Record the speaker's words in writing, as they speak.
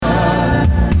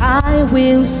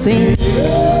will sing of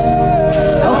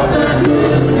the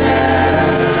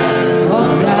goodness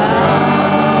of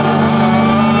God.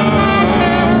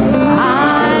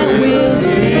 I will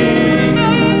sing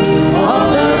of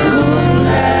the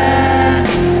goodness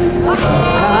of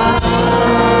God.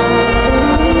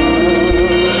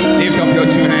 Lift up your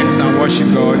two hands and worship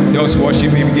God. Just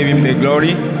worship Him, give Him the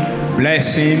glory.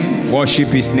 Bless Him, worship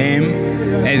His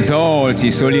name, exalt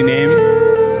His holy name,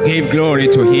 give glory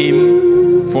to Him,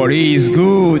 for He is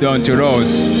good unto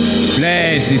us.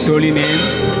 Bless His holy name,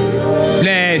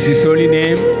 bless His holy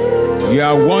name. You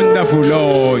are wonderful,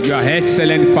 Lord. You are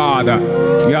excellent, Father.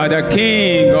 You are the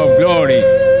King of glory.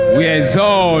 We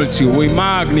exalt you, we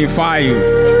magnify you.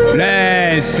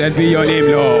 Blessed be your name,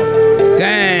 Lord.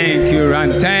 Thank you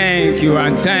and thank you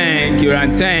and thank you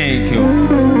and thank you.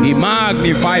 We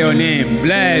magnify your name.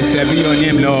 Blessed be your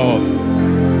name, Lord.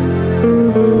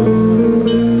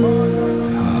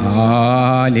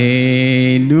 Hallelujah.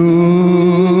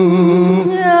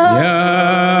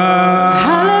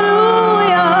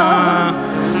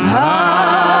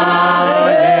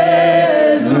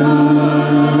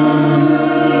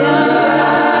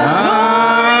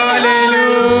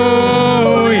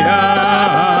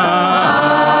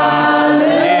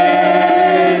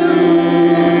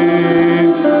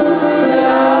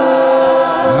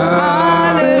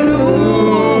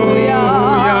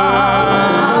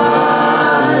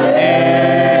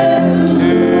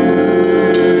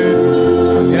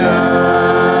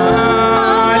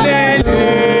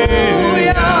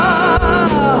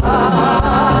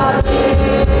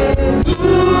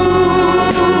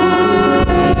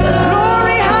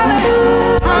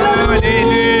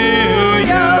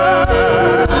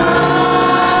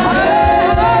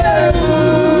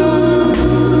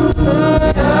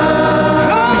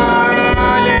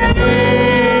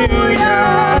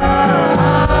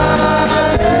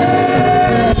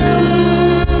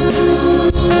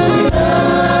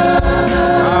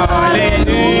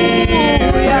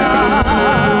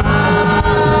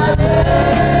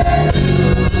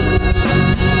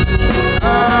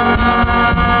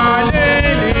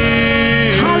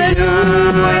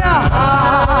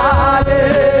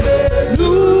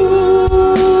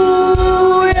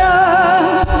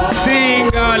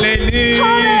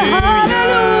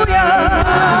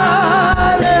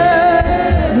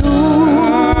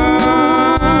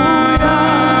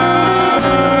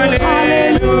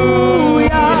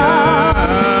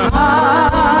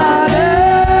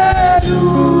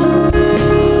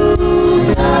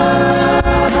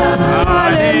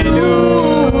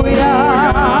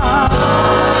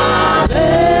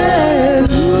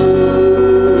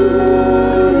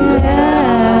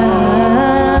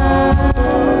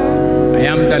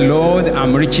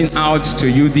 Out to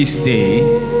you this day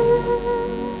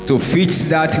to fix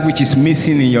that which is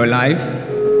missing in your life.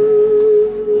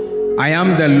 I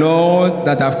am the Lord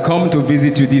that have come to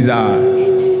visit you this hour.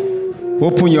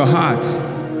 Open your heart,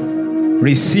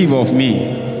 receive of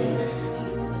me.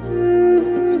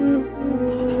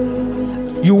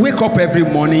 You wake up every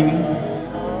morning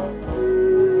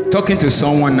talking to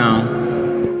someone now,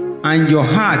 and your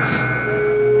heart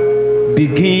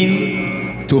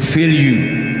begin to fail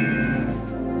you,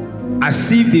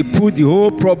 as if they put the whole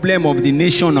problem of the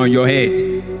nation on your head,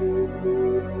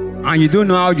 and you don't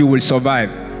know how you will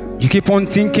survive. You keep on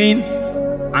thinking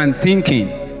and thinking.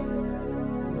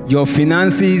 Your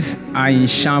finances are in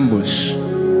shambles.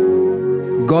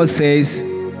 God says,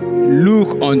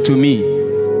 look unto me.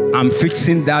 I'm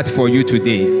fixing that for you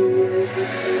today.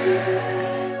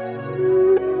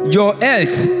 Your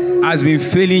health has been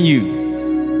failing you,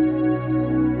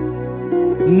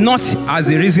 not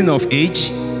as a reason of age,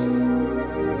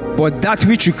 but that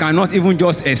which you cannot even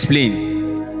just explain.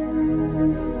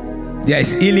 There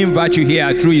is healing virtue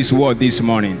here through His word this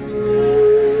morning.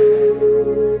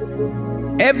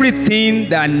 Everything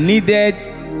that needed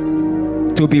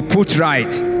to be put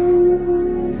right,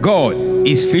 God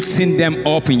is fixing them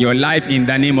up in your life in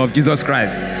the name of Jesus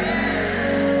Christ.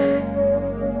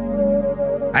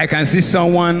 I can see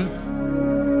someone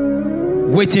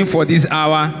waiting for this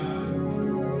hour,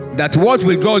 that what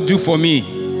will God do for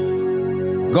me?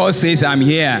 God says, I'm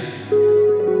here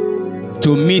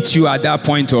to meet you at that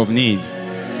point of need.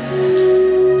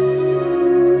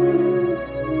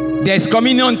 There's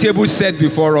communion table set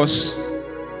before us.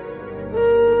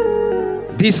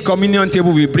 This communion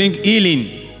table will bring healing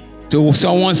to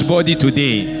someone's body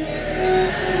today.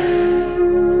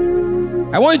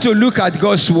 I want you to look at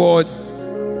God's word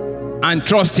and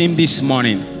trust Him this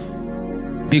morning,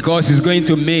 because He's going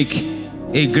to make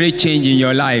a great change in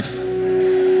your life.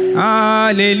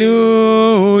 Hallelujah.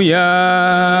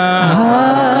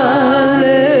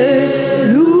 Hallelujah.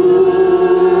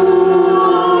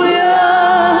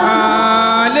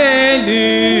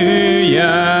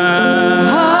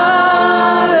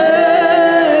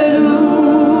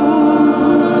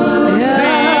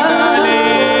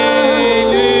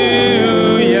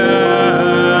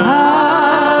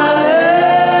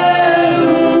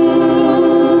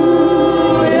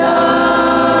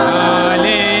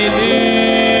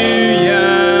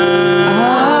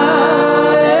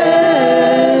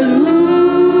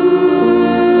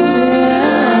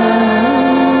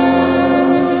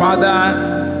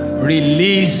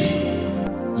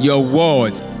 your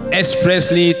word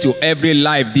expressly to every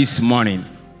life this morning.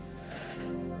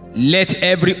 Let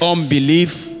every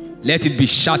unbelief, let it be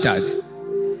shattered.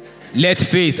 Let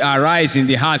faith arise in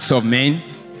the hearts of men.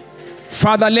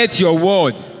 Father, let your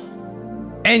word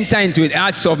enter into the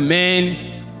hearts of men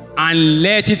and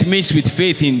let it mix with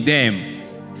faith in them.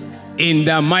 In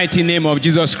the mighty name of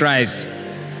Jesus Christ.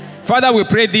 Father, we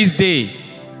pray this day,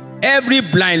 every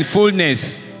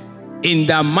blindfoldness, in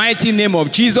the mighty name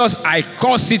of Jesus, I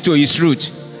curse it to its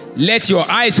root. Let your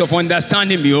eyes of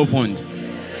understanding be opened.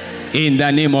 In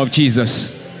the name of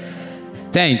Jesus.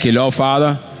 Thank you, Lord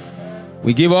Father.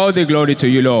 We give all the glory to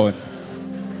you, Lord.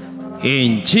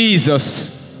 In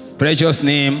Jesus' precious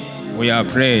name, we are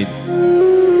prayed.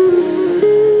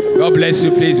 God bless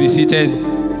you. Please be seated.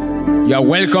 You are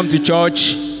welcome to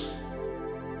church.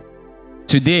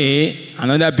 Today,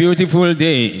 another beautiful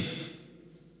day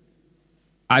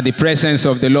at the presence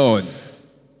of the Lord,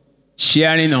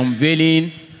 sharing,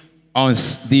 unveiling on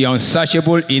the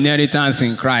unsearchable inheritance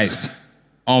in Christ.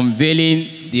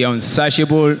 Unveiling the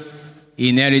unsearchable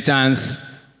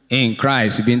inheritance in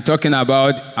Christ. We've been talking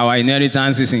about our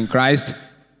inheritances in Christ,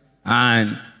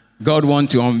 and God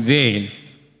wants to unveil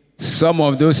some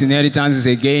of those inheritances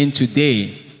again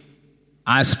today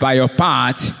as per your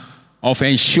part of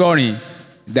ensuring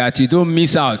that you don't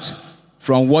miss out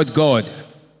from what God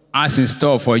has in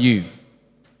store for you.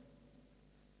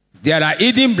 There are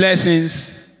hidden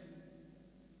blessings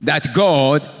that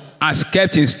God has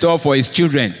kept in store for his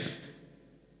children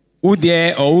who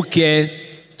dare or who care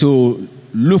to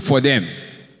look for them.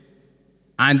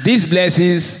 And these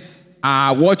blessings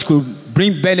are what could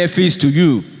bring benefits to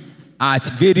you at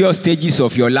various stages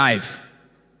of your life.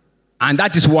 And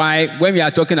that is why when we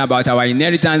are talking about our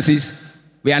inheritances,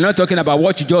 we are not talking about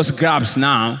what you just grasp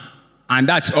now, and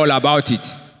that's all about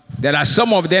it. There are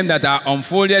some of them that are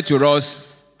unfolded to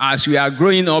us as we are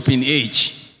growing up in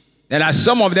age. There are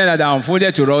some of them that are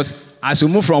unfolded to us as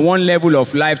we move from one level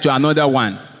of life to another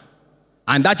one.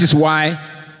 And that is why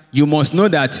you must know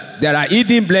that there are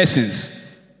hidden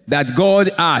blessings that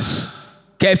God has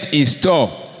kept in store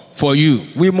for you.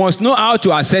 We must know how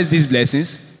to access these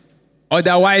blessings.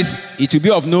 Otherwise, it will be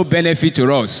of no benefit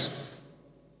to us.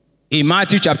 In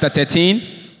Matthew chapter 13,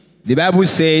 the Bible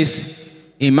says,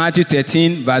 in Matthew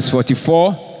 13, verse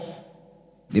 44,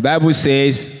 the Bible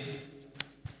says,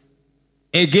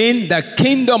 again, the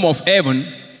kingdom of heaven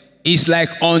is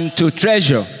like unto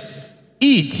treasure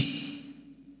hid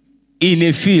in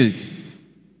a field,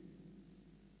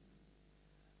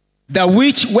 the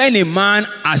which when a man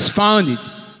has found it,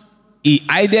 he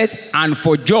hideth, and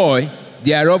for joy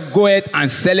thereof goeth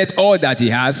and selleth all that he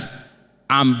has,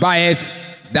 and buyeth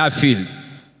that field.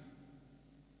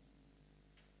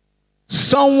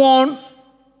 Someone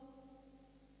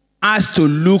has to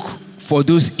look for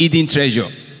those hidden treasure.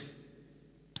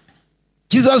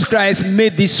 Jesus Christ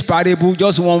made this parable,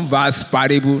 just one verse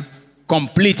parable,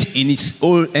 complete in its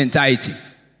whole entirety.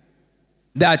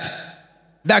 That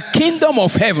the kingdom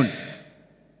of heaven,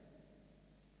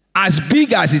 as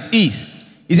big as it is,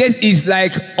 he says, is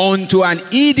like unto an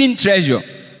hidden treasure,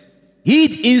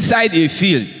 hid inside a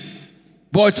field.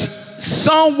 But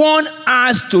someone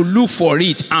has to look for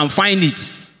it and find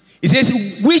it. He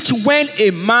says, which when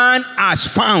a man has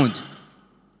found,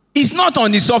 it's not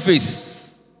on the surface.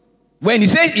 When he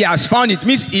says he has found it,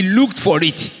 means he looked for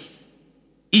it.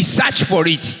 He searched for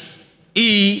it.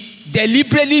 He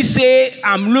deliberately say,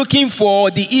 I'm looking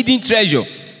for the hidden treasure.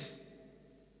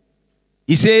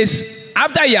 He says,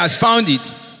 after he has found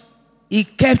it, he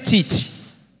kept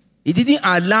it. He didn't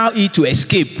allow it to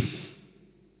escape.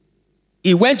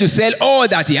 He went to sell all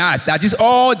that he has. That is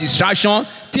all distraction,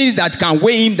 things that can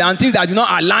weigh him down, things that do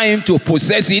not allow him to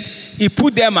possess it. He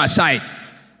put them aside.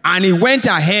 And he went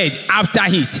ahead after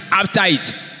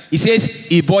it. He says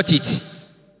he bought it.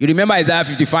 You remember Isaiah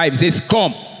 55, he says,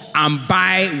 come and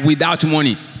buy without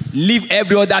money. Leave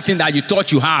every other thing that you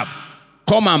thought you have.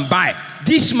 Come and buy.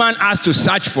 This man has to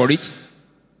search for it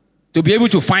to be able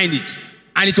to find it.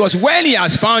 And it was when he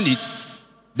has found it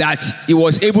that he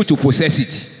was able to possess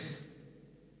it.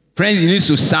 Friends, you need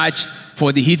to search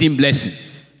for the hidden blessing.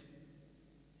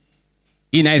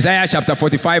 In Isaiah chapter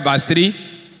 45, verse 3,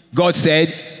 God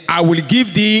said, I will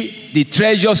give thee the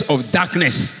treasures of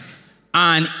darkness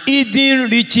and hidden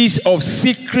riches of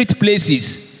secret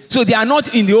places. So they are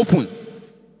not in the open.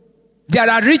 There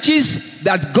are riches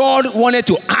that God wanted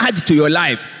to add to your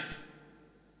life.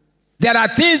 There are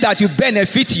things that will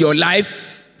benefit your life,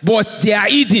 but they are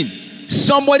hidden.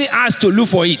 Somebody has to look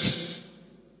for it.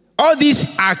 All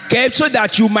these are kept so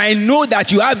that you might know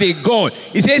that you have a God.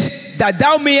 He says, that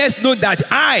thou mayest know that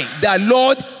I, the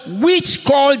Lord, which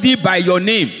called thee by your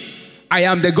name, I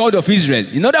am the God of Israel.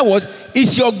 In other words,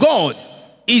 it's your God.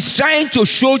 He's trying to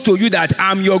show to you that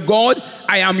I'm your God,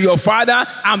 I am your Father,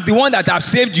 I'm the one that have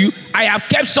saved you, I have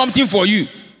kept something for you.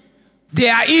 They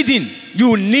are hidden.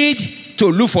 You need to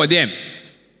look for them.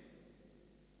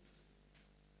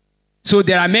 So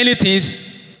there are many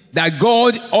things that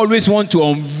God always wants to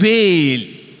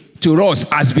unveil to us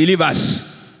as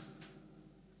believers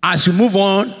as we move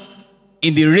on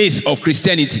in the race of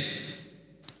Christianity.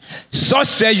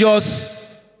 Such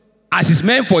treasures as is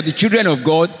meant for the children of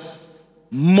God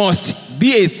must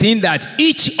be a thing that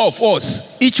each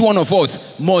one of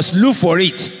us must look for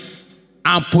it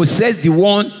and possess the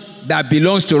one that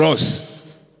belongs to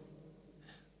us.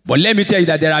 But let me tell you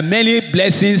that there are many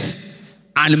blessings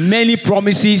and many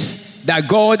promises that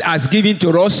God has given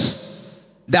to us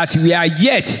that we are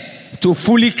yet to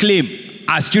fully claim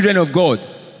as children of God,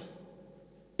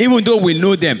 even though we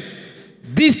know them.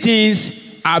 These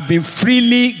things have been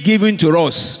freely given to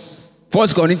us. 1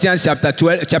 Corinthians chapter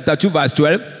 2 verse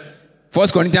 12. 1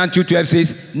 Corinthians 2:12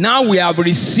 says, now we have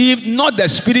received not the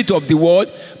spirit of the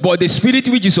world, but the spirit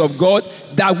which is of God,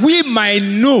 that we might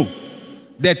know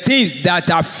the things that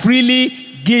are freely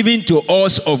given to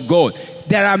us of God.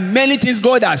 There are many things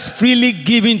God has freely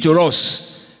given to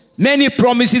us. Many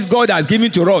promises God has given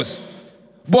to us.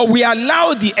 But we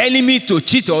allow the enemy to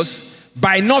cheat us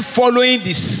by not following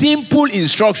the simple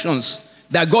instructions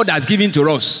that God has given to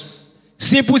us.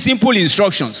 Simple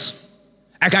instructions.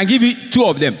 I can give you two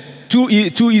of them, two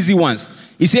easy ones.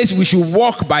 It says we should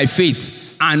walk by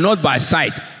faith and not by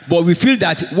sight. But we feel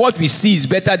that what we see is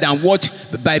better than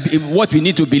what we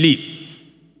need to believe.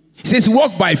 It says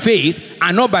walk by faith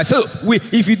and not by sight. So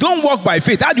if you don't walk by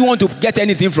faith, how do you want to get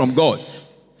anything from God?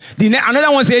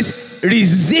 Another one says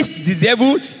resist the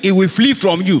devil, it will flee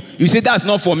from you. You say that's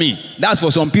not for me. That's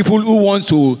for some people who want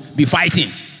to be fighting.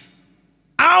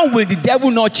 How will the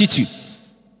devil not cheat you?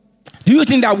 Do you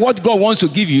think that what God wants to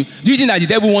give you, do you think that the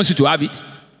devil wants you to have it?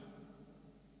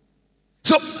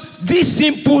 So this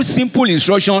simple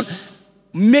instruction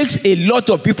makes a lot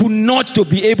of people not to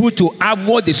be able to have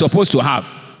what they're supposed to have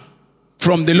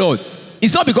from the Lord.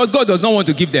 It's not because God does not want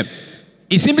to give them.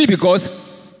 It's simply because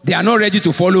they are not ready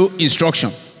to follow instruction.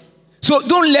 So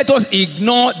don't let us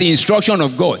ignore the instruction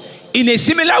of God. In a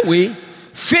similar way,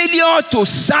 failure to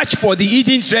search for the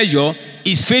hidden treasure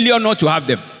is failure not to have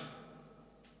them.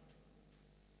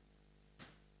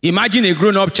 Imagine a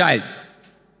grown-up child,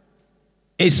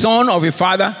 a son of a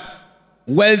father,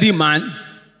 wealthy man,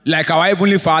 like our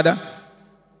Heavenly Father.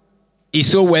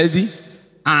 Is so wealthy,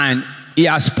 and he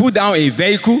has put down a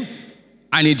vehicle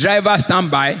and a driver stand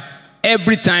by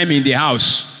every time in the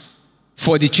house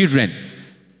for the children.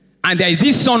 And there is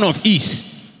this son of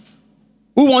his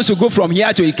who wants to go from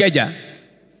here to Ikeja,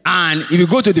 and he will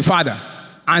go to the father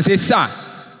and say, sir,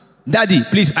 daddy,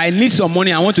 please, I need some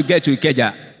money. I want to get to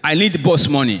Ikeja. I need the bus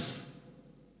money.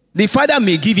 The father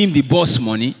may give him the bus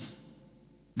money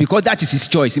because that is his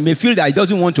choice. He may feel that he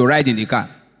doesn't want to ride in the car.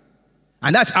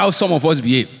 And that's how some of us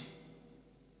behave.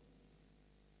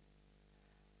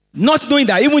 Not knowing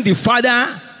that even the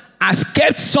father has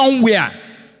kept somewhere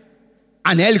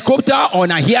an helicopter or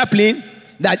an airplane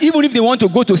that even if they want to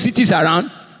go to cities around,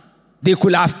 they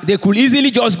could easily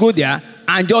just go there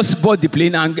and just board the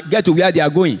plane and get to where they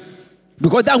are going.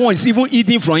 Because that one is even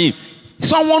hidden from him.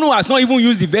 Someone who has not even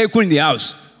used the vehicle in the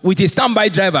house with a standby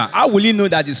driver, how will he know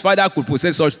that his father could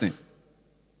possess such thing?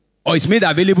 Or it's made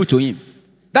available to him?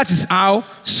 That is how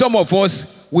some of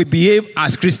us will behave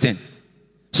as Christians.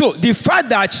 So the fact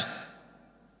that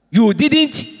you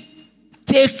didn't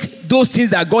take those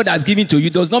things that God has given to you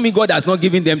does not mean God has not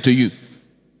given them to you.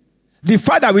 The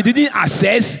fact that we didn't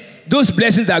access those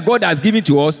blessings that God has given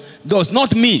to us does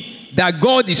not mean that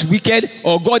God is wicked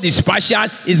or God is partial,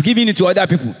 is giving it to other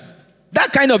people.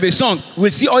 That kind of a song will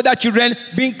see other children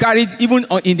being carried even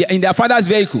in their father's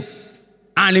vehicle,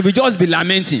 and he will just be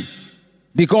lamenting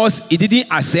because he didn't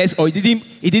access or he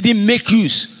didn't make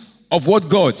use of what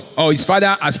God or his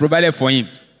father has provided for him.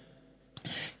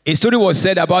 A story was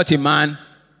said about a man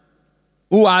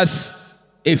who has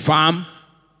a farm,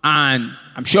 and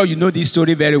I'm sure you know this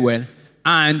story very well.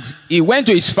 And he went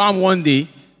to his farm one day,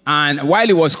 and while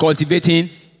he was cultivating,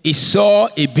 he saw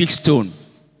a big stone.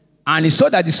 And he saw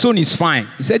that the stone is fine.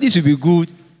 He said this would be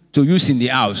good to use in the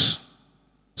house.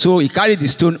 So he carried the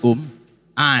stone home,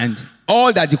 and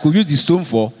all that he could use the stone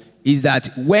for is that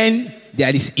when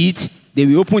there is heat, they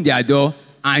will open their door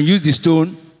and use the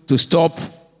stone to stop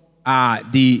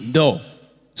the door.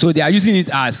 So they are using it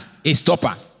as a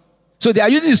stopper. So they are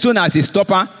using the stone as a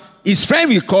stopper. His friend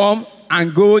will come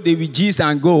and go, they will gist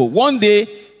and go. One day,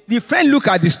 the friend looked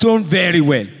at the stone very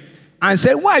well and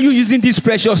said, why are you using this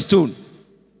precious stone?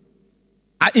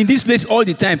 in this place all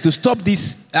the time to stop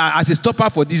this as a stopper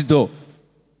for this door.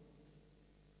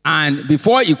 And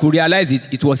before he could realize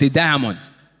it, it was a diamond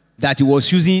that he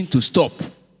was using to stop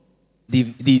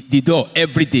the door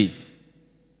every day.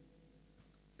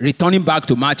 Returning back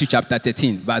to Matthew chapter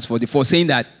 13, verse 44, saying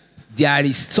that there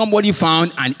is somebody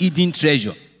found an hidden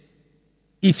treasure.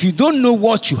 If you don't know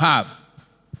what you have,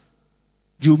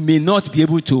 you may not be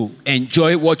able to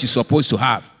enjoy what you're supposed to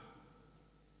have.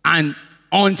 And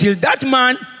until that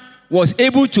man was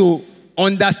able to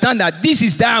understand that this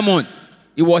is diamond,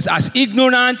 he was as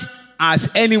ignorant as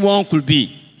anyone could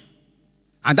be.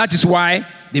 And that is why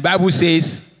the Bible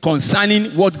says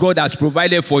concerning what God has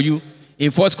provided for you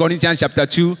in 1 Corinthians chapter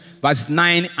 2, verse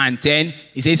 9 and 10,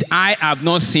 it says, I have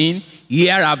not seen,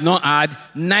 ear have not heard,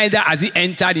 neither has it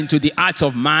entered into the hearts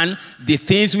of man the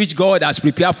things which God has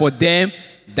prepared for them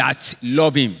that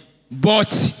love him.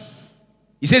 But,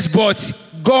 he says, but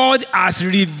God has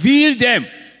revealed them.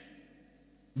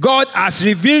 God has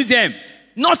revealed them,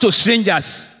 not to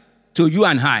strangers, to you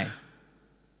and I.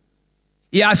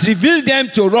 He has revealed them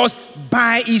to us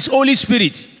by his Holy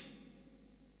Spirit.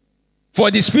 For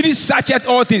the Spirit searcheth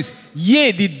all things,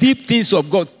 yea, the deep things of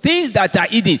God, things that are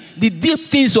hidden, the deep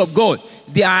things of God.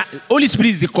 The Holy Spirit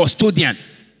is the custodian.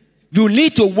 You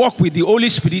need to walk with the Holy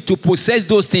Spirit to possess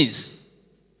those things.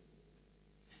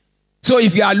 So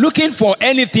if you are looking for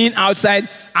anything outside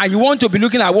and you want to be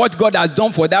looking at what God has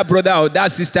done for that brother or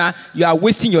that sister, you are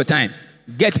wasting your time.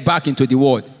 Get back into the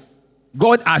Word.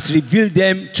 God has revealed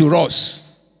them to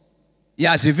us. He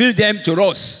has revealed them to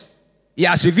us. He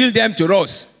has revealed them to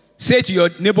us. Say to your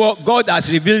neighbor, God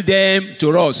has revealed them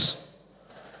to us.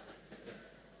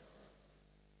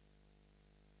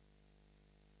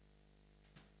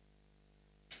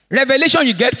 Revelation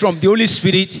you get from the Holy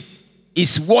Spirit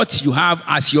is what you have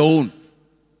as your own.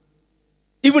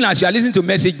 Even as you are listening to a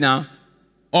message now,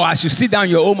 or as you sit down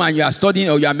in your home and you are studying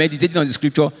or you are meditating on the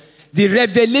scripture, the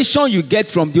revelation you get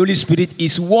from the Holy Spirit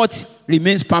is what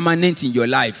remains permanent in your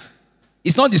life.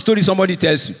 It's not the story somebody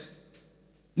tells you.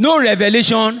 No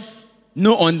revelation,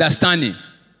 no understanding.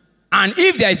 And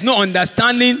if there is no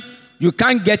understanding, you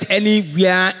can't get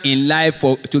anywhere in life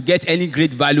or to get any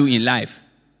great value in life.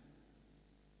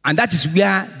 And that is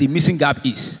where the missing gap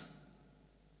is.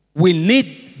 We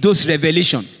need those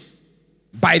revelations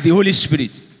by the Holy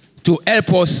Spirit to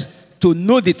help us to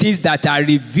know the things that are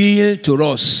revealed to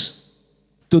us.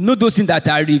 To know those things that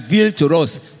are revealed to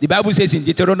us. The Bible says in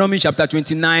Deuteronomy chapter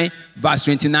 29, verse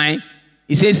 29,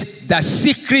 it says, the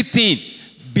secret thing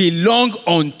belong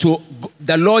unto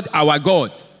the Lord our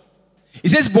God. It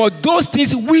says, but those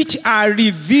things which are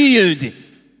revealed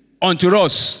unto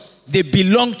us, they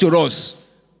belong to us.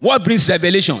 What brings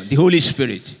revelation? The Holy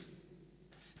Spirit.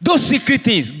 Those secret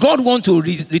things, God wants to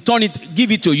return it,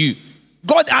 give it to you.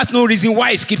 God has no reason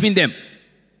why he's keeping them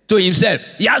to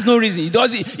himself. He has no reason.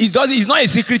 It's not a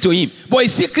secret to him, but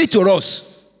it's secret to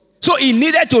us. So he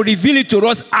needed to reveal it to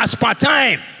us as per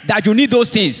time that you need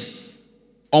those things.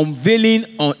 Unveiling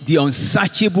the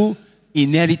unsearchable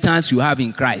inheritance you have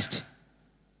in Christ.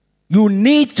 You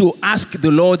need to ask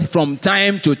the Lord from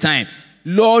time to time,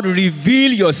 Lord,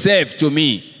 reveal yourself to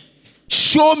me.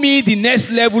 Show me the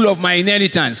next level of my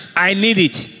inheritance. I need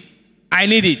it. I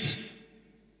need it.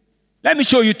 Let me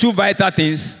show you two vital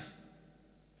things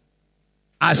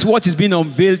as what is being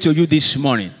unveiled to you this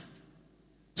morning,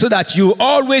 so that you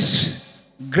always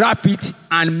grab it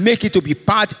and make it to be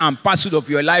part and parcel of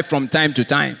your life from time to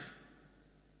time.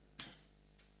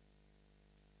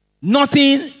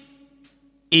 Nothing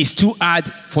is too hard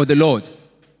for the Lord.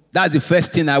 That's the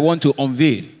first thing I want to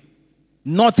unveil.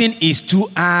 Nothing is too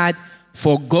hard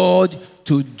for God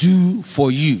to do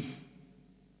for you.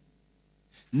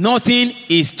 Nothing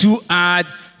is too hard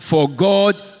for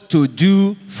God to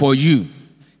do for you.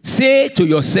 Say to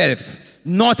yourself,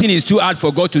 nothing is too hard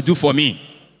for God to do for me.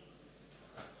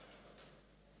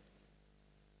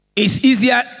 It's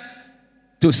easier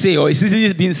to say, or it's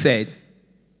easily being said,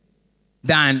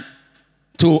 than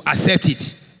to accept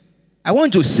it. I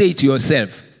want to say to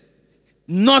yourself,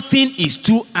 nothing is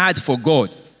too hard for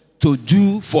God to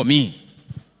do for me.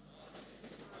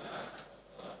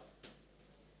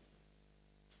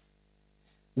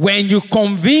 When you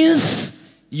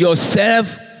convince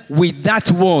yourself with that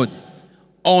word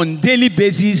on daily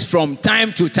basis from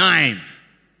time to time,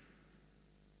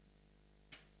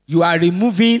 you are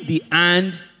removing the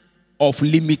hand of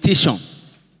limitation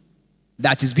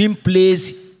that is being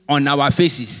placed on our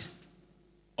faces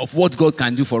of what God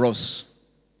can do for us.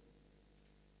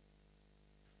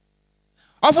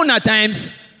 Often at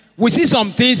times, we see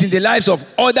some things in the lives of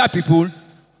other people,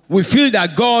 we feel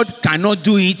that God cannot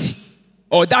do it,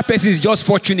 or that person is just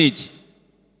fortunate.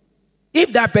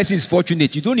 If that person is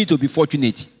fortunate, you don't need to be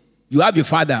fortunate. You have a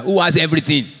father who has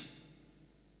everything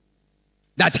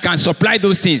that can supply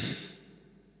those things.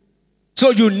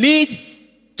 So you need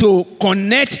to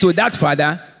connect to that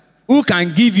father who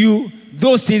can give you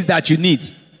those things that you need.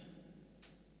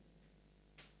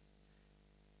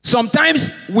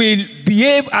 Sometimes we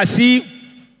behave as if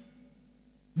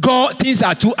things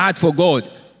are too hard for God.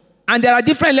 And there are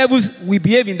different levels we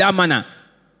behave in that manner.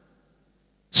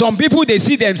 Some people, they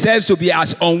see themselves to be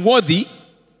as unworthy,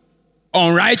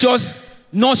 unrighteous,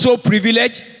 not so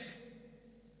privileged.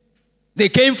 They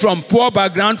came from poor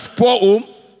background, poor home,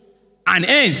 and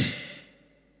hence,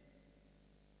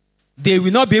 they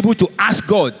will not be able to ask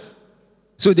God.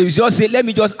 So they will just say, let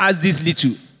me just ask this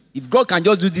little. If God can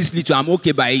just do this little, I'm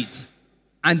okay by it.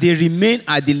 And they remain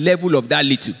at the level of that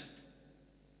little.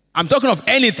 I'm talking of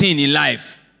anything in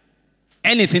life.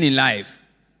 Anything in life.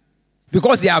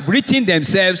 Because they have written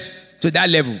themselves to that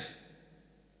level.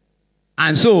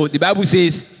 And so the Bible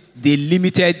says they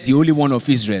limited the Holy One of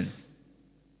Israel.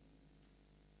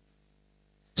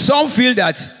 Some feel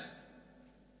that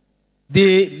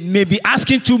they may be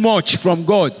asking too much from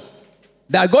God.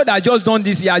 That God has just done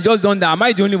this, he has just done that. Am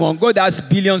I the only one? God has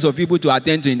billions of people to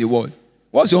attend to in the world.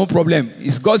 What's your own problem?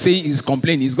 Is God saying he's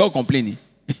complaining? Is God complaining?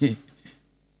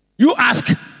 You ask.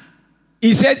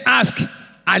 He said, ask,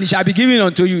 and it shall be given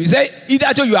unto you. He said,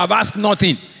 hitherto you have asked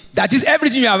nothing. That is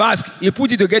everything you have asked. You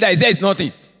put it together, he says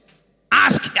nothing.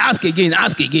 Ask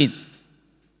again,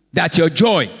 that your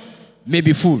joy may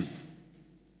be full.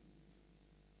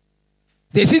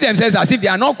 They see themselves as if they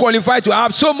are not qualified to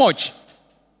have so much.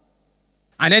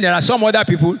 And then there are some other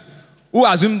people who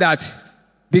assume that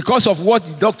because of what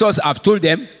the doctors have told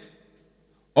them,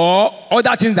 or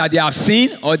other things that they have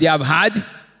seen or they have had,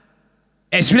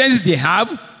 experiences they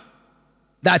have,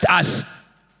 that as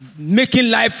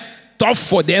making life tough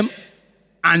for them,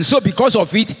 and so because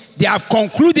of it, they have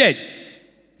concluded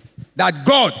that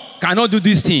God cannot do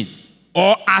this thing,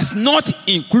 or has not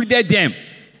included them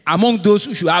among those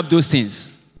who should have those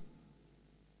things.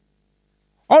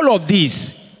 All of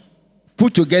this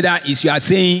put together is you are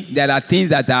saying there are things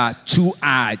that are too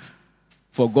hard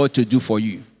for God to do for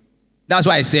you. That's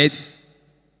why I said,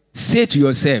 say to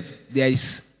yourself, there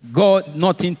is God,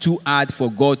 nothing too hard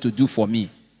for God to do for me.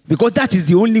 Because that is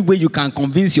the only way you can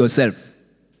convince yourself.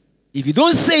 If you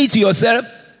don't say it to yourself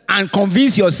and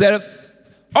convince yourself,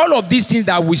 all of these things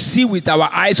that we see with our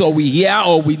eyes or we hear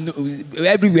or we know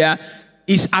everywhere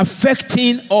is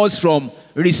affecting us from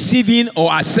receiving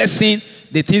or assessing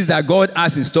the things that God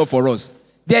has in store for us.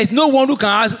 There is no one who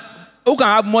can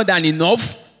have more than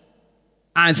enough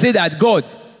and say that God,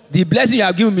 the blessing you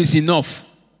have given me is enough.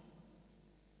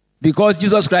 Because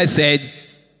Jesus Christ said,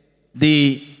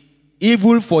 the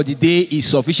evil for the day is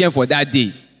sufficient for that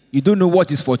day. You don't know what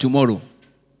is for tomorrow.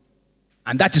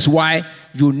 And that is why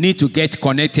you need to get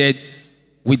connected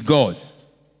with God.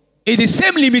 It is the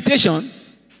same limitation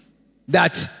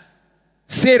that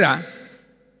Sarah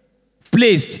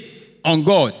placed on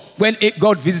God when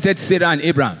God visited Sarah and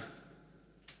Abraham.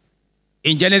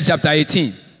 In Genesis chapter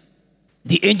 18,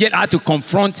 the angel had to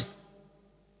confront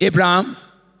Abraham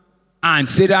and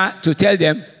Sarah to tell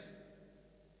them,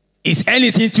 is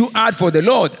anything too hard for the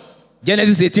Lord?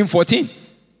 Genesis 18:14.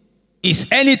 Is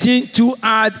anything too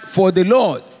hard for the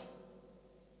Lord?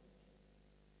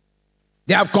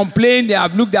 They have complained, they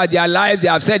have looked at their lives, they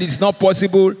have said it's not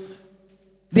possible.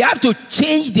 They have to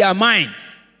change their mind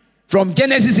from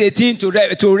Genesis 18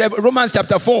 to Romans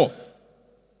chapter 4.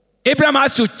 Abraham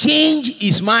has to change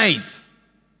his mind.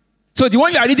 So the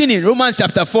one you are reading in Romans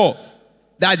chapter 4,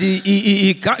 that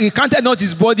he counted not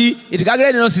his body, he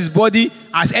regarded not his body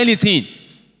as anything,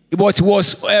 but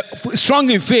was strong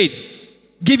in faith,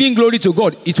 giving glory to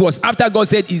God. It was after God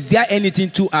said, is there anything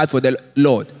too hard for the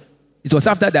Lord? It was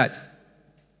after that.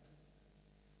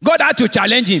 God had to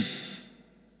challenge him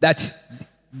that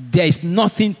there is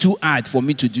nothing too hard for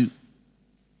me to do.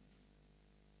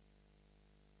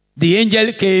 The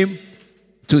angel came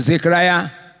to Zechariah,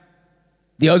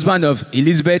 the husband of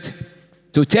Elizabeth,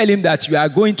 to tell him that you are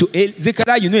going to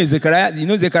Zechariah. You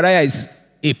know Zechariah is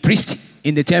a priest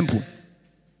in the temple,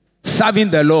 serving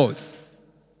the Lord,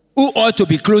 who ought to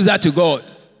be closer to God.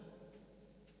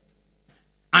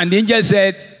 And the angel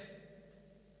said,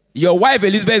 your wife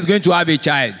Elizabeth is going to have a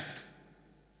child.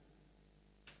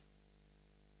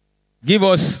 Give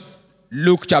us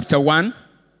Luke chapter 1,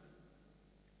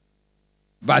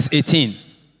 verse 18.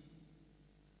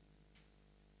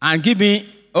 And give me,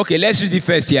 okay, let's read it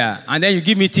first here. And then you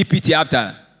give me TPT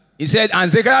after. He said,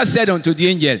 and Zechariah said unto the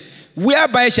angel,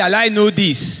 whereby shall I know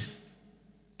this?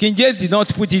 King James did not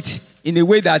put it in a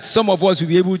way that some of us will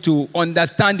be able to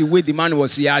understand the way the man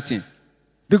was reacting.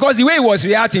 Because the way he was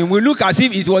reacting, we look as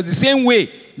if it was the same way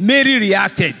Mary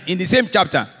reacted in the same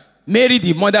chapter. Mary,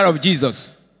 the mother of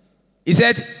Jesus. He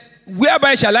said,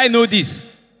 whereby shall I know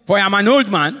this? For I am an old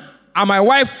man, and my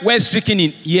wife well stricken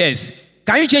in years.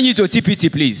 Can you change it to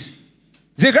TPT, please?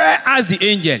 Zechariah asked the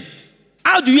angel,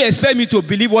 how do you expect me to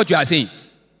believe what you are saying?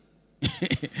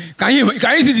 Can you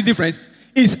see the difference?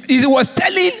 He was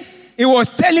telling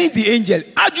the angel,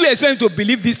 how do you expect me to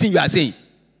believe this thing you are saying?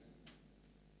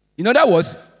 In other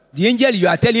words, the angel, you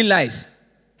are telling lies.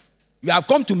 You have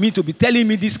come to me to be telling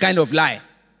me this kind of lie.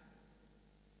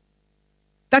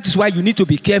 That is why you need to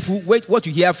be careful what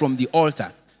you hear from the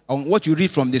altar and what you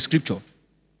read from the scripture.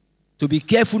 To be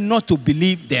careful not to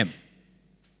believe them.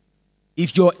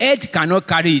 If your head cannot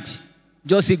carry it,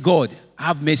 just say, God,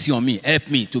 have mercy on me. Help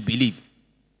me to believe.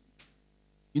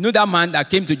 You know that man that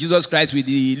came to Jesus Christ with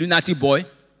the lunatic boy,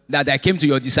 that came to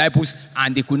your disciples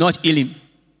and they could not heal him.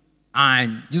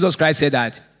 And Jesus Christ said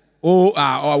that, all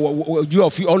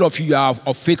of you are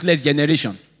of faithless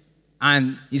generation.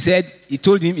 And he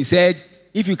told him,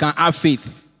 if you can have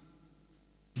faith,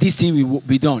 this thing will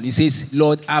be done. He says,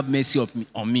 Lord, have mercy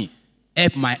on me.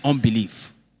 Help my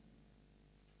unbelief.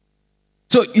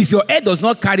 So if your head does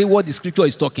not carry what the scripture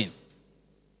is talking,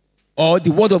 or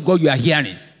the word of God you are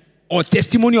hearing, or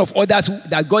testimony of others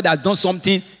that God has done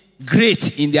something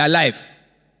great in their life,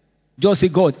 just say,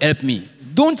 God, help me.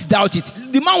 Don't doubt it.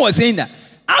 The man was saying that,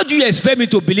 how do you expect me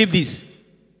to believe this?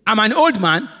 I'm an old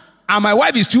man, and my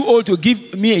wife is too old to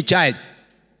give me a child.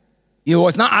 He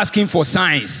was now asking for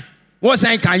signs. What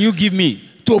sign can you give me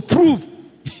to prove?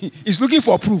 He's looking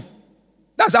for proof.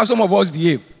 That's how some of us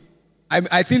behave.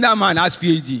 I think that man has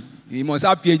PhD. He must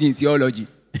have PhD in theology.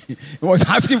 He was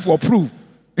asking for proof.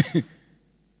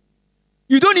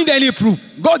 You don't need any proof.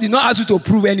 God did not ask you to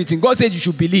prove anything. God said you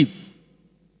should believe.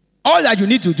 All that you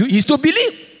need to do is to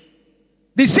believe.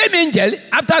 The same angel,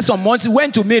 after some months,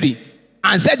 went to Mary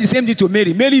and said the same thing to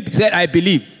Mary. Mary said, I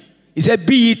believe. He said,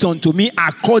 be it unto me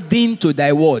according to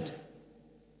thy word.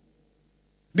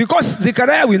 Because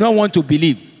Zechariah will not want to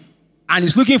believe and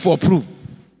is looking for proof.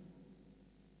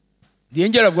 The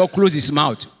angel of God closed his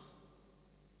mouth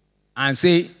and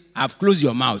say, I've closed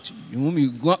your mouth. You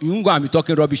won't go and be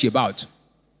talking rubbish about.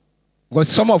 Because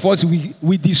some of us,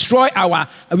 we destroy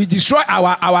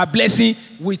our blessing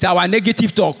with our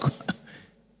negative talk.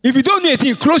 If you don't know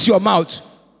anything, close your mouth.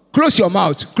 Close your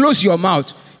mouth. Close your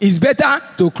mouth. It's better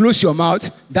to close your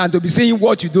mouth than to be saying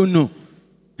what you don't know.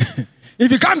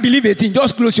 If you can't believe a thing,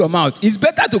 just close your mouth. It's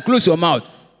better to close your mouth.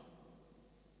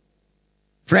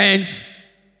 Friends,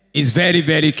 it's very,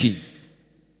 very key.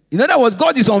 In other words,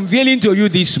 God is unveiling to you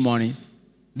this morning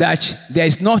that there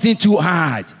is nothing too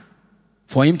hard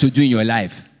for him to do in your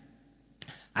life.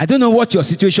 I don't know what your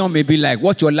situation may be like,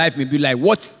 what your life may be like,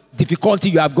 what difficulty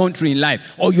you have gone through in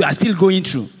life, or you are still going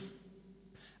through.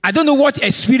 I don't know what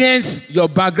experience your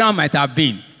background might have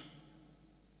been.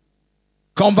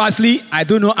 Conversely, I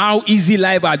don't know how easy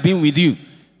life has been with you,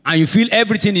 and you feel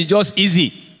everything is just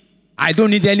easy. I don't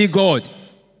need any God.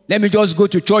 Let me just go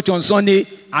to church on Sunday.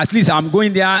 At least I'm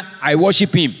going there. I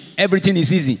worship him. Everything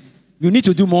is easy. You need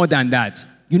to do more than that.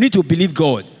 You need to believe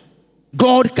God.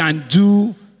 God can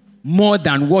do more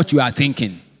than what you are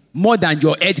thinking. More than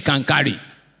your head can carry.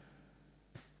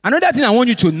 Another thing I want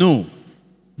you to know,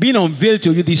 being unveiled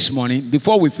to you this morning,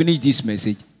 before we finish this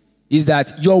message, is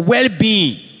that your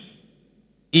well-being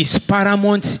is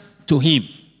paramount to him.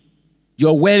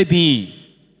 Your well-being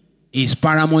is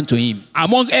paramount to him.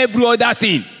 Among every other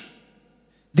thing.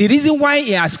 The reason why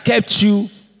he has kept you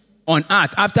on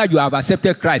earth after you have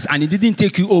accepted Christ and he didn't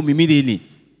take you home immediately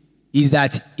is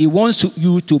that he wants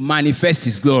you to manifest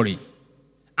his glory.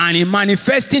 And in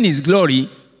manifesting his glory,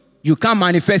 you can't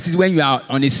manifest it when you are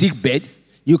on a sick bed.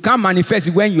 You can't manifest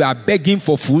it when you are begging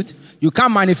for food. You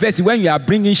can't manifest it when you are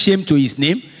bringing shame to his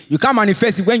name. You can't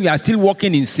manifest it when you are still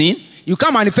walking in sin. You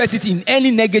can't manifest it in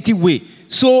any negative way.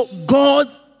 So God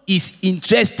is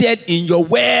interested in your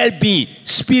well-being,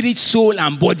 spirit, soul,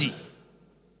 and body.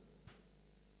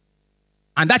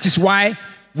 And that is why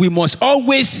we must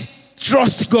always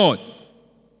trust God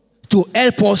to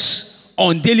help us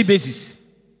on a daily basis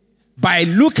by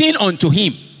looking unto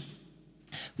him.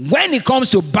 When it comes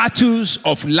to battles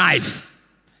of life,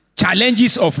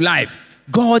 challenges of life,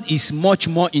 God is much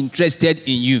more interested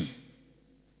in you.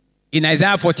 In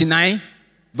Isaiah 49,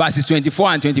 verses 24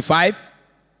 and 25,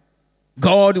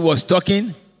 God was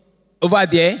talking over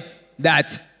there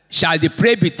that shall the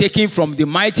prey be taken from the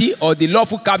mighty or the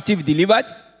lawful captive delivered?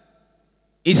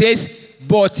 He says,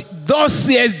 but thus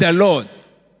says the Lord,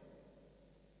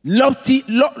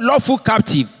 lawful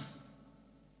captive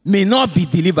may not be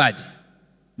delivered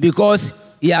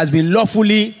because he has been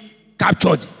lawfully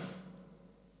captured.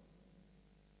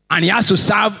 And he has to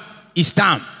serve his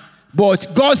term. But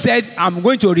God said, I'm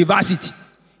going to reverse it.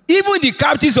 Even the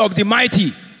captives of the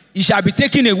mighty, it shall be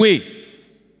taken away.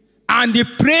 And the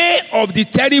prey of the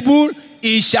terrible,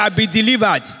 it shall be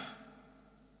delivered.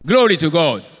 Glory to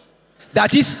God.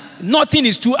 That is, nothing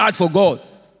is too hard for God.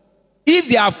 If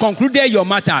they have concluded your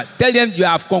matter, tell them you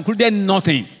have concluded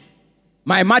nothing.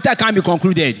 My matter can't be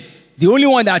concluded. The only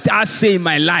one that has say in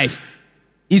my life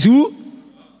is who?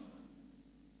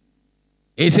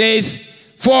 It says,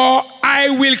 for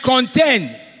I will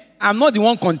contend. I'm not the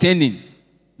one contending.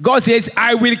 God says,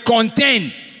 I will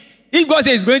contend. If God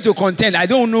says he's going to contend, I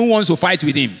don't know who wants to fight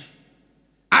with him.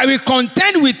 I will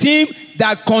contend with him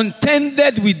that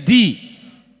contended with thee.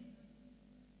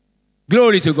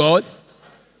 Glory to God.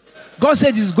 God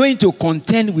said he's going to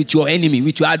contend with your enemy,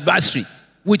 with your adversary,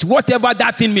 with whatever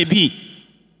that thing may be.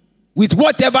 With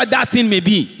whatever that thing may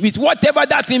be. With whatever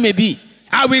that thing may be.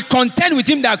 I will contend with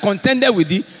him that contended with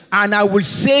thee, and I will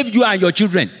save you and your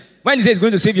children. When he says he's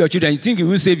going to save your children, you think he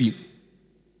will save you?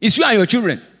 It's you and your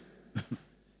children.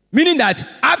 Meaning that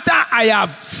after I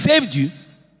have saved you,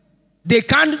 they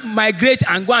can't migrate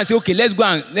and go and say, okay, let's go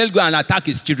and attack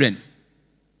his children.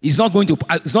 It's not going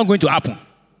to happen.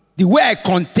 The way I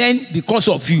contend because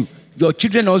of you, your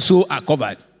children also are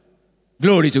covered.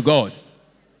 Glory to God.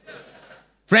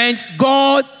 Friends,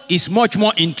 God is much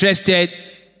more interested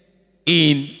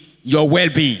in your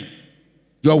well-being.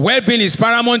 Your well-being is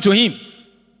paramount to him.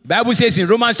 The Bible says in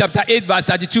Romans chapter 8 verse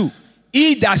 32,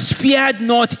 he that spared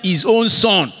not his own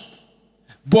son,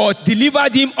 but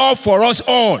delivered him up for us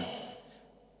all,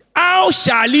 how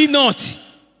shall he not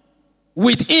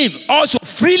with him also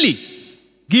freely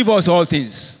give us all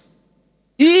things?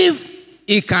 If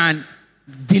he can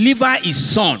deliver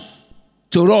his son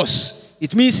to us,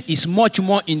 it means he's much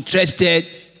more interested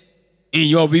in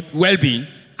your well-being.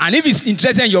 And if he's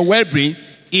interested in your well-being,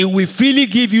 he will freely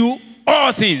give you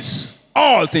all things.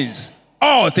 All things.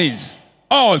 All things.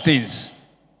 All things.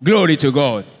 Glory to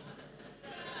God.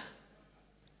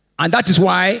 And that is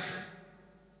why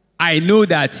I know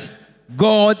that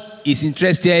God is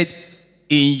interested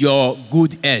in your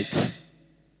good health.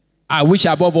 I wish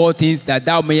above all things that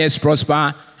thou mayest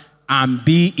prosper and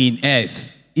be in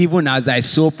health, even as thy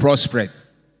soul prospereth.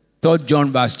 3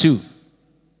 John verse 2.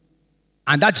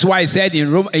 And that's why I said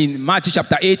in Matthew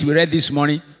chapter 8, we read this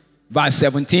morning, verse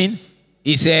 17,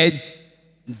 he said,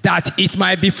 that it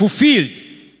might be fulfilled.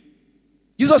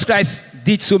 Jesus Christ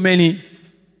did so many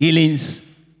healings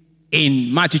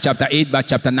in Matthew chapter 8, verse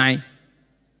chapter 9.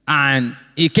 And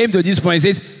he came to this point,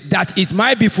 he says, that it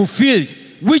might be fulfilled,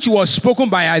 which was spoken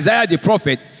by Isaiah the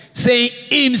prophet, saying,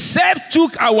 himself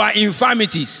took our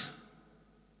infirmities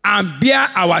and bare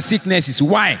our sicknesses.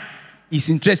 Why? He's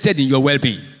interested in your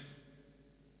well-being.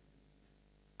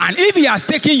 And if he has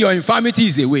taken your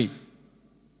infirmities away,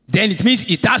 then it means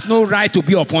it has no right to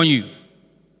be upon you.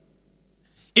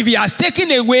 If he has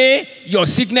taken away your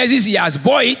sicknesses, he has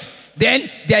bore it, then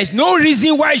there is no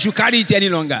reason why you should carry it any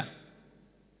longer.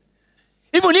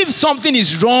 Even if something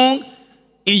is wrong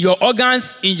in your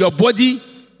organs, in your body,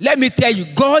 let me tell you,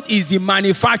 God is the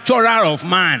manufacturer of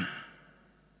man.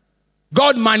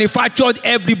 God manufactured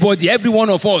everybody, every one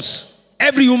of us,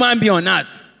 every human being on earth.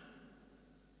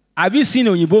 Have you seen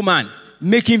Oyinbo man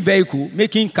making vehicle,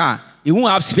 making car? He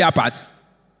won't have spare parts.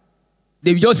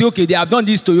 They will just say, okay, they have done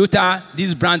this Toyota,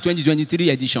 this brand 2023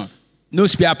 edition. No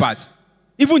spare parts.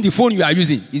 Even the phone you are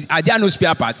using, are there no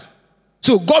spare parts?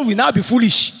 So God will now be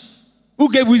foolish.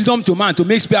 Who gave wisdom to man to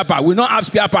make spare parts? Will not have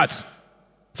spare parts.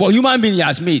 For human being he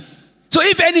has made. So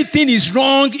if anything is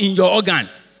wrong in your organ,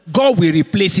 God will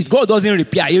replace it. God doesn't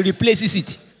repair, he replaces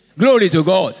it. Glory to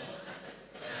God.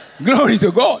 Glory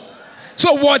to God.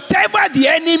 So whatever the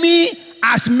enemy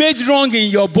has made wrong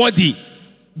in your body,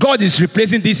 God is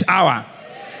replacing this hour.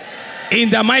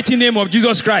 In the mighty name of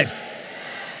Jesus Christ.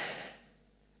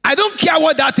 I don't care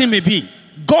what that thing may be.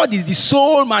 God is the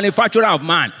sole manufacturer of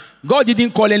man. God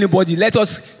didn't call anybody, let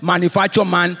us manufacture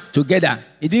man together.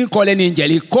 He didn't call any angel.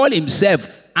 He called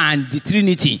himself and the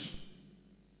Trinity.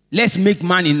 Let's make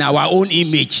man in our own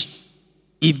image.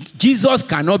 If Jesus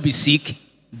cannot be sick,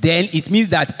 then it means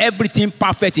that everything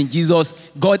perfect in Jesus,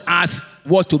 God has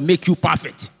what to make you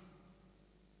perfect.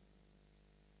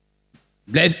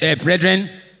 Blessed brethren,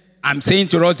 I'm saying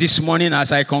to us this morning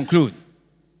as I conclude,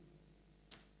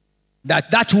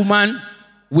 that woman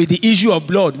with the issue of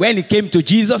blood, when he came to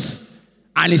Jesus,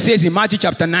 and he says in Matthew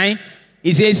chapter 9,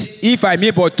 he says, if I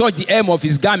may but touch the hem of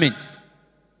his garment,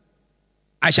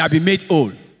 I shall be made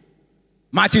whole.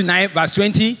 Matthew 9 verse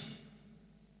 20,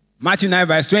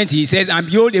 he says, and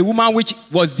behold, a woman which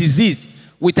was diseased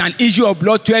with an issue of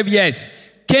blood 12 years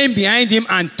came behind him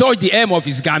and touched the hem of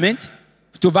his garment.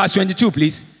 To verse 22,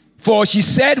 please. For she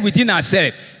said within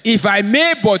herself, if I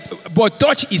may but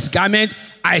touch his garment,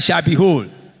 I shall be whole.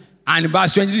 And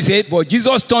verse 22 said, but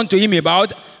Jesus turned to him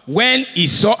about. When he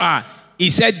saw her, he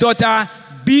said, daughter,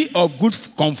 be of good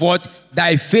comfort.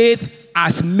 Thy faith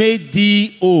has made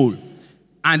thee whole.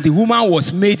 And the woman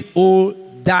was made whole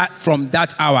from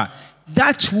that hour.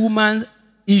 That woman's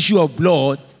issue of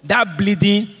blood, that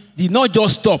bleeding, did not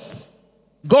just stop.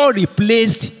 God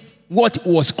replaced what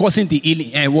was causing the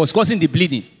healing, was causing the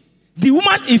bleeding. The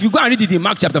woman, if you go and read it in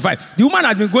Mark chapter 5, the woman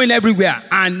has been going everywhere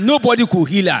and nobody could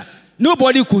heal her.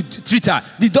 Nobody could treat her.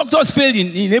 The doctors failed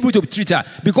in able to treat her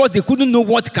because they couldn't know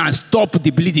what can stop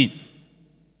the bleeding.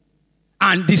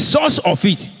 And the source of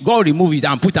it, God removed it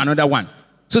and put another one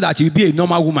so that you'll be a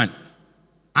normal woman.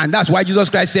 And that's why Jesus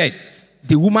Christ said,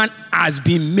 the woman has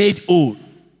been made whole.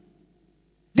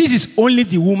 This is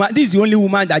the only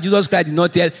woman that Jesus Christ did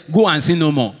not tell, go and sin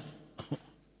no more.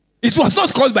 It was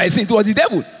not caused by sin, it was the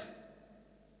devil.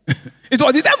 It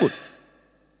was the devil.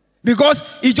 Because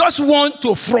he just wants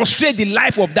to frustrate the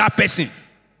life of that person.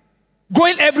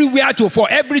 Going everywhere for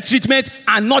every treatment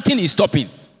and nothing is stopping.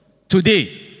 Today,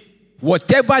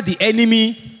 whatever the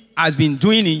enemy has been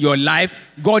doing in your life,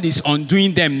 God is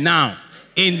undoing them now.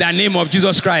 In the name of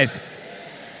Jesus Christ.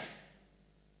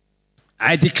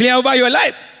 I declare over your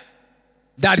life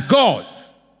that God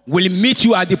will meet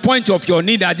you at the point of your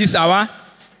need at this hour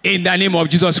in the name of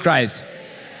Jesus Christ.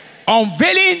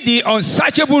 Unveiling the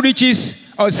unsearchable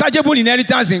riches, unsearchable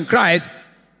inheritance in Christ,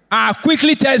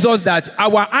 quickly tells us that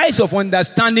our eyes of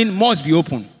understanding must be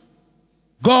open.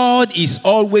 God is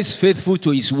always faithful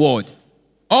to his word.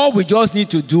 All we just need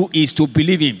to do is to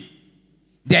believe him.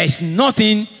 There is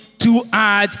nothing too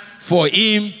hard for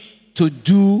him to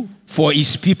do for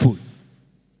his people.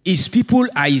 His people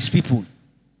are his people.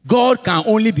 God can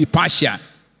only be partial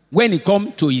when it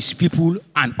comes to his people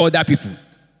and other people.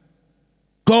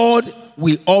 God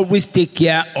will always take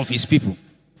care of his people.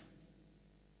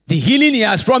 The healing he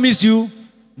has promised you,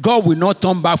 God will not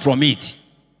turn back from it.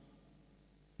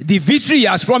 The victory he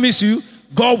has promised you,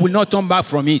 God will not turn back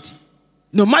from it.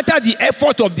 No matter the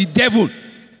effort of the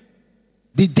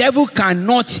devil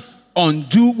cannot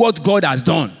undo what God has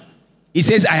done. He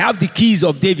says, I have the keys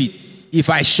of David. If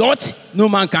I shut, no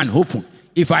man can open.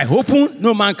 If I open,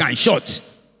 no man can shut.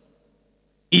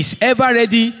 He's ever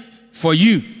ready for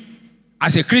you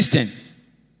as a Christian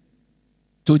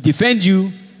to defend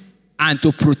you and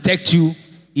to protect you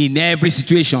in every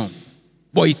situation.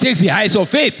 But it takes the eyes of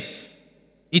faith.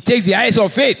 It takes the eyes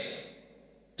of faith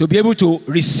to be able to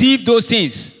receive those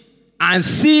things and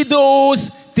see those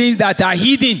things that are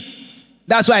hidden.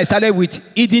 That's why I started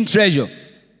with hidden treasure.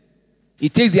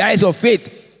 It takes the eyes of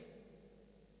faith.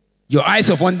 Your eyes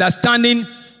of understanding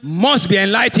must be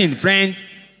enlightened, friends,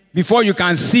 before you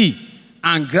can see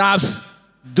and grasp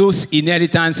those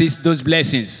inheritances, those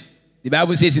blessings. The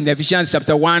Bible says in Ephesians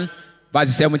chapter 1,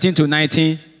 verses 17 to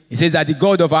 19, it says that the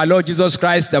God of our Lord Jesus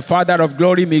Christ, the Father of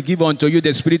glory, may give unto you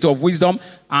the spirit of wisdom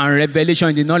and revelation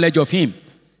in the knowledge of him,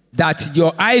 that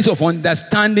your eyes of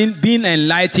understanding being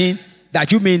enlightened, that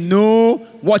you may know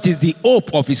what is the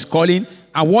hope of his calling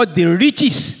and what the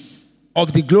riches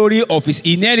of the glory of his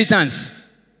inheritance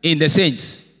in the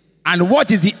saints, and what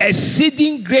is the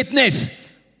exceeding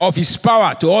greatness of his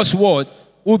power to us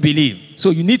who believe. So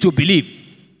you need to believe.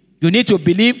 You need to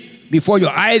believe before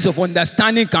your eyes of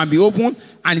understanding can be opened,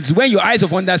 and it's when your eyes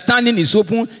of understanding is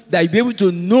open that you'll be able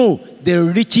to know the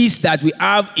riches that we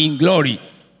have in glory.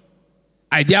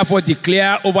 I therefore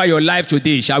declare over your life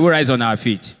today, shall we rise on our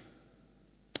feet?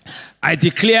 I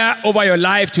declare over your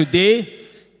life today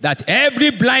that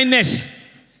every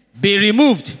blindness be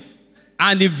removed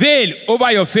and the veil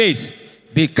over your face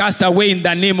be cast away in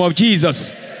the name of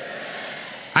Jesus.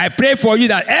 I pray for you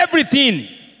that everything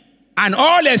and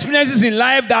all experiences in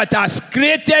life that has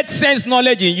created sense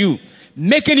knowledge in you,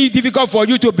 making it difficult for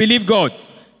you to believe God,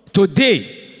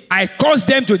 today I cause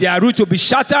them to their root to be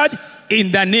shattered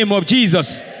in the name of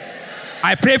Jesus.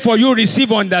 I pray for you,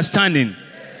 receive understanding.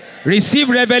 Receive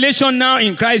revelation now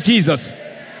in Christ Jesus.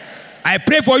 I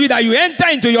pray for you that you enter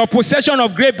into your possession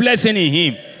of great blessing in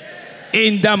him.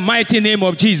 In the mighty name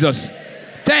of Jesus.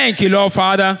 Thank you, Lord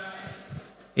Father.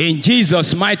 In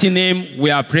Jesus' mighty name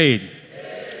we are prayed.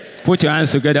 Put your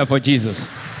hands together for Jesus.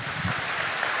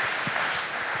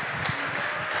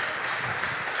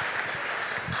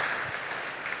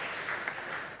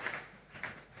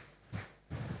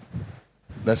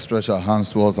 Let's stretch our hands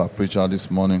towards our preacher this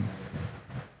morning.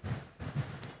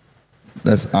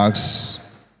 Let's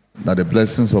ask that the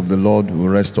blessings of the Lord will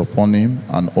rest upon him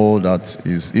and all that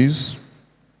is his.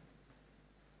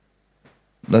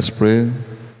 Let's pray.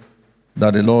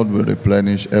 that the Lord will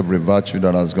replenish every virtue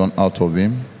that has gone out of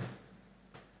him,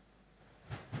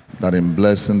 that in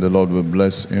blessing the Lord will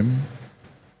bless him,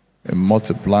 in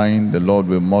multiplying the Lord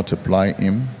will multiply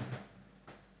him.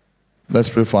 Let's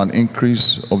pray for an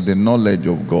increase of the knowledge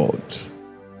of God,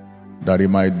 that he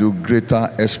might do greater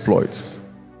exploits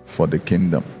for the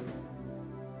kingdom.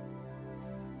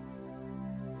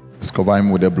 Let's cover him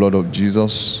with the blood of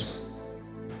Jesus,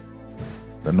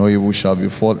 that no evil shall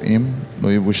befall him, no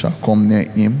evil shall come near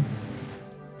him,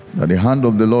 that the hand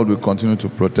of the Lord will continue to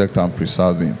protect and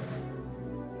preserve him,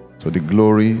 to the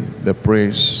glory, the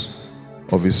praise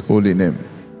of his holy name.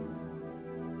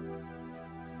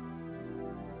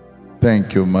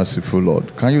 Thank you, merciful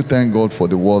Lord. Can you thank God for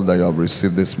the word that you have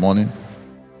received this morning?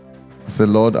 Say,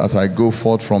 Lord, as I go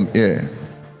forth from here,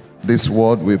 this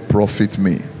word will profit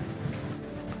me.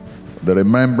 The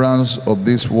remembrance of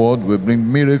this word will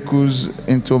bring miracles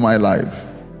into my life,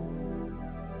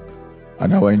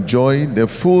 and I will enjoy the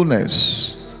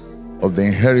fullness of the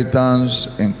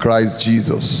inheritance in Christ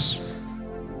Jesus.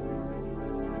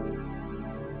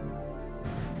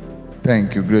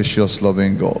 Thank you, gracious,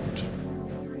 loving God,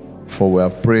 for we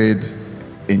have prayed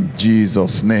in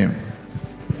Jesus' name.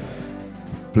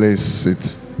 Please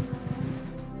sit.